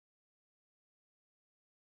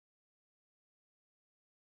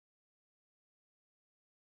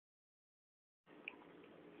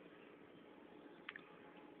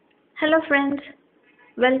Hello friends,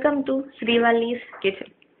 welcome to Srivalli's kitchen.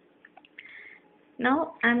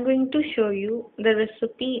 Now I'm going to show you the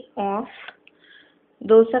recipe of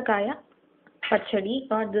dosakaya pachadi,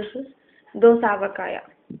 or this is dosavakaya.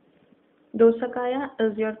 Dosakaya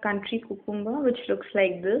is your country cucumber which looks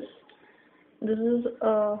like this. This is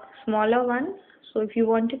a smaller one, so if you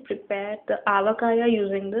want to prepare the avakaya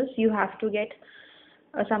using this, you have to get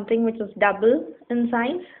something which is double in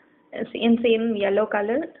size, in same yellow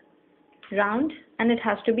color, round, and it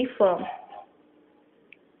has to be firm.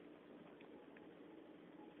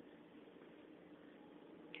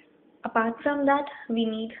 Apart from that, we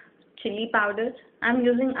need chili powders. I'm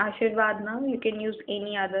using Ashirvad now. You can use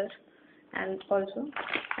any other, and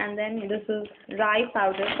then this is rye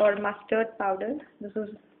powder or mustard powder. This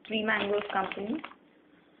is Three Mangoes company.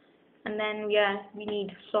 And then we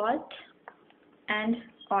need salt and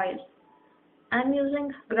oil. I'm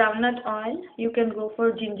using groundnut oil. You can go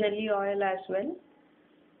for gingerly oil as well.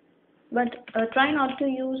 But try not to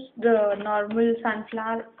use the normal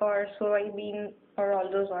sunflower or soybean or all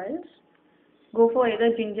those oils. Go for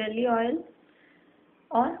either gingerly oil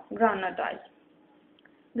or groundnut oil.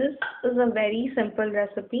 This is a very simple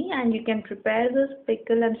recipe and you can prepare this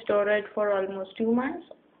pickle and store it for almost 2 months.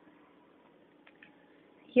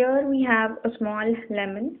 Here we have a small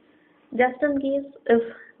lemon. Just in case if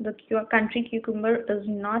the country cucumber is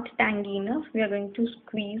not tangy enough, we are going to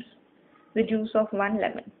squeeze the juice of 1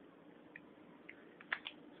 lemon.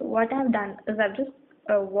 So what I've done is I've just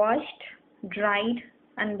washed, dried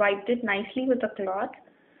and wiped it nicely with a cloth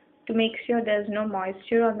to make sure there's no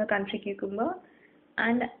moisture on the country cucumber,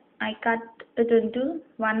 and I cut it into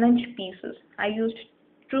 1-inch pieces. I used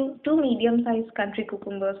two medium-sized country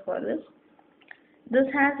cucumbers for this. This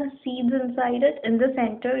has seeds inside it in the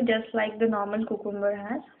center, just like the normal cucumber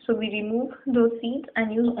has. So we remove those seeds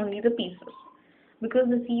and use only the pieces, because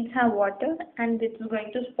the seeds have water and it is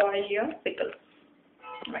going to spoil your pickle.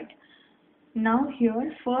 Right. Now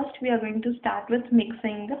here, first we are going to start with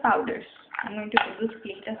mixing the powders. I'm going to put this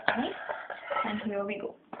plate aside and here we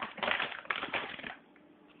go.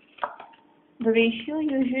 The ratio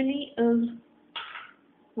usually is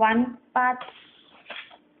 1 part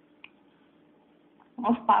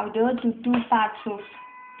of powder to 2 parts of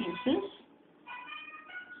pieces.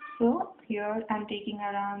 So here I'm taking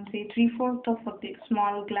around, say, 3/4 of a big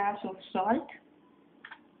small glass of salt.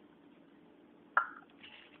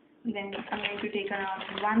 Then I'm going to take around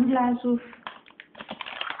 1 glass of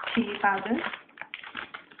chili powder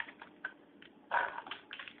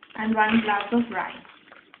and 1 glass of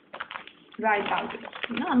rye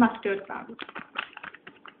powder, mustard powder.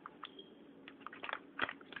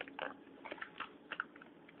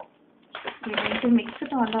 We're going to mix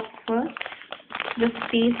it all up first. Just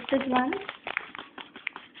taste it once.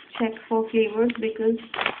 Check for flavors, because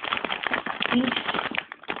each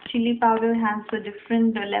chili powder has a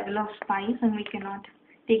different level of spice and we cannot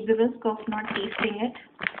take the risk of not tasting it.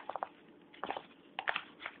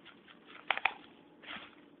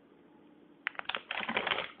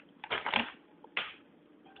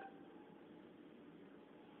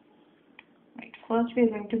 Right, first we are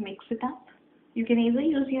going to mix it up. You can either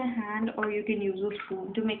use your hand or you can use a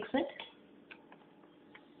spoon to mix it.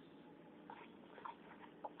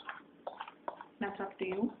 That's up to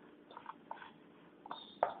you.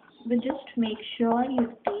 But just make sure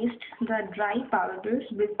you taste the dry powders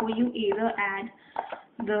before you either add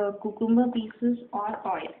the cucumber pieces or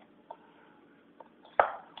oil.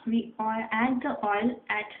 We add the oil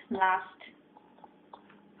at last.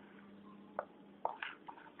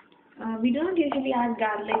 We don't usually add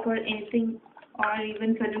garlic or anything, or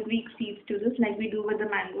even fenugreek seeds to this like we do with the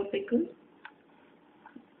mango pickle.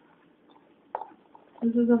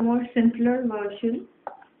 This is a more simpler version.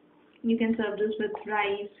 You can serve this with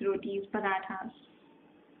rice, rotis, parathas,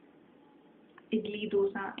 idli,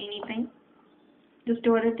 dosa, anything. Just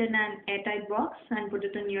store it in an airtight box and put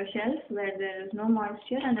it in your shelf where there is no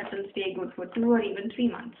moisture, and it will stay good for 2 or even 3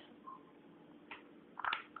 months.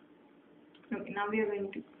 Okay, now we are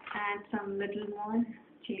going to add some little more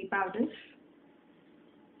chili powders.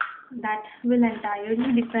 That will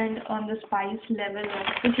entirely depend on the spice level of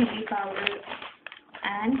the chili powder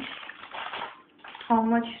and how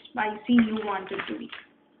much spicy you want it to be.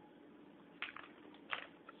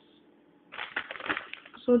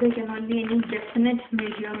 So there cannot be any definite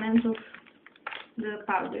measurements of the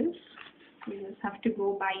powders. You just have to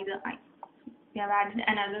go by the eye. We have added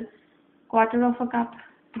another 1/4 cup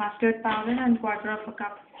mustard powder and 1/4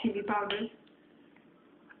 cup chili powder.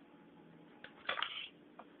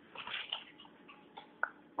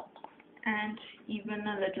 And even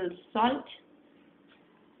a little salt.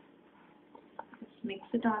 mix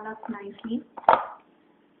it all up nicely.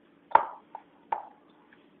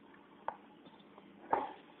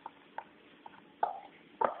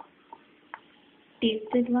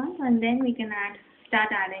 Taste it once, and then we can start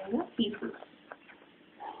adding the pieces.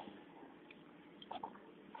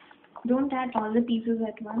 Don't add all the pieces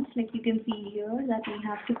at once. Like you can see here that we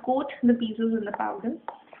have to coat the pieces in the powder.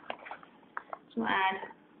 So add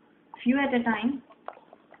few at a time.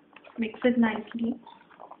 Mix it nicely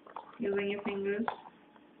using your fingers.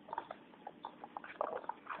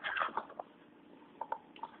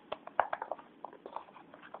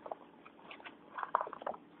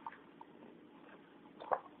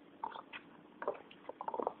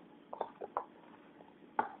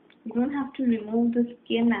 You don't have to remove the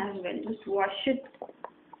skin as well. Just wash it.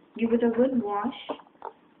 Give it a good wash.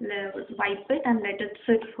 Wipe it and let it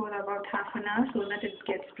sit for about half an hour so that it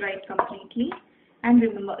gets dried completely. And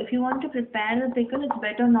remember, if you want to prepare the pickle, it's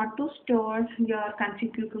better not to store your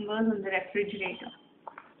country cucumbers in the refrigerator.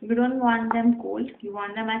 You don't want them cold. You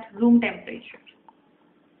want them at room temperature.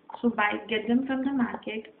 So get them from the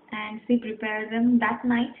market and prepare them that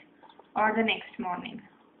night or the next morning.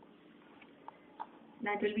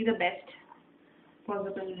 That will be the best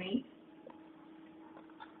possible way.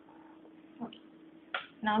 Okay.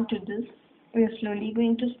 Now to this, we are slowly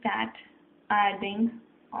going to start adding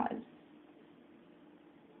oil.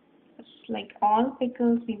 Like all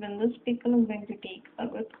pickles, even this pickle is going to take a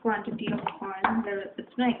good quantity of oil.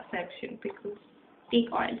 It's no exception. Pickles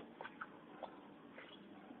take oil.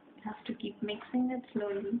 You have to keep mixing it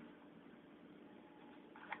slowly.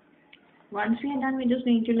 Once we are done, we're just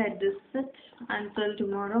going to let this sit until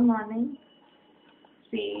tomorrow morning.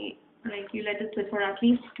 Like you let it sit for at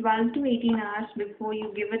least 12 to 18 hours before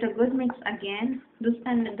you give it a good mix again.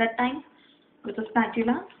 That time with a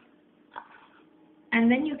spatula. And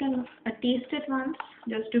then you can taste it once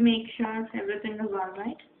just to make sure everything is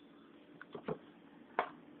alright.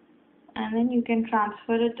 And then you can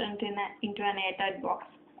transfer it into an airtight box.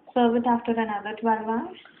 Serve it after another 12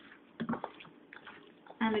 hours.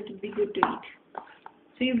 And it will be good to eat.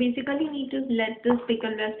 So you basically need to let this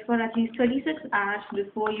pickle rest for at least 36 hours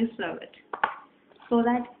before you serve it. So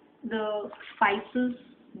that the spices,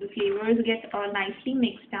 the flavors get all nicely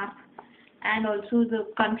mixed up. And also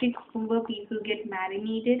the country cucumber pieces get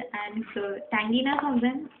marinated and the tanginess of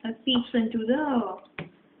them seeps into the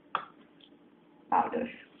powder.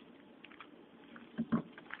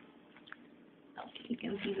 Okay, you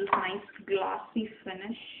can see this nice glossy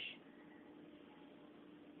finish.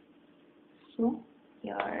 So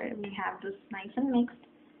here we have this nice and mixed.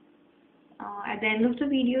 At the end of the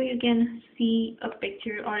video you can see a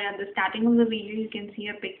picture, or at the starting of the video you can see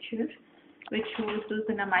a picture which shows this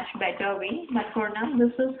in a much better way. But for now,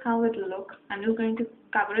 this is how it will look. I'm just going to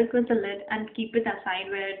cover it with a lid and keep it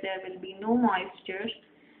aside where there will be no moisture.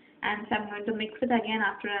 And so I'm going to mix it again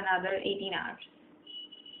after another 18 hours.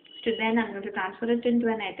 So then I'm going to transfer it into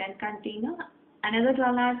an airtight container. Another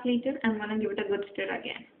 12 hours later, I'm going to give it a good stir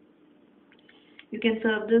again. You can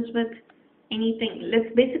serve this with anything,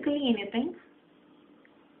 basically anything.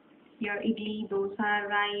 Your idli, dosa,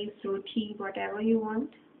 rice, roti, whatever you want.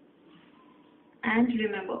 And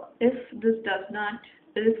remember, if this is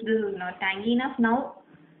not tangy enough, now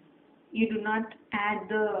you do not add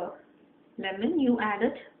the lemon, you add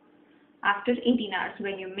it after 18 hours.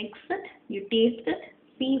 When you mix it, you taste it,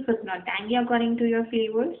 see if it's not tangy according to your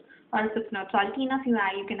flavors, or if it's not salty enough,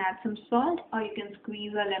 you can add some salt, or you can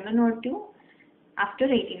squeeze a lemon or two after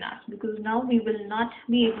 18 hours, because now we will not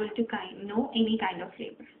be able to know any kind of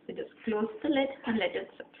flavor. So just close the lid and let it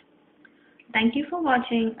sit. Thank you for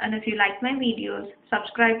watching, and if you like my videos,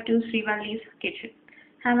 subscribe to Srivalli's Kitchen.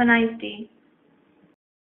 Have a nice day.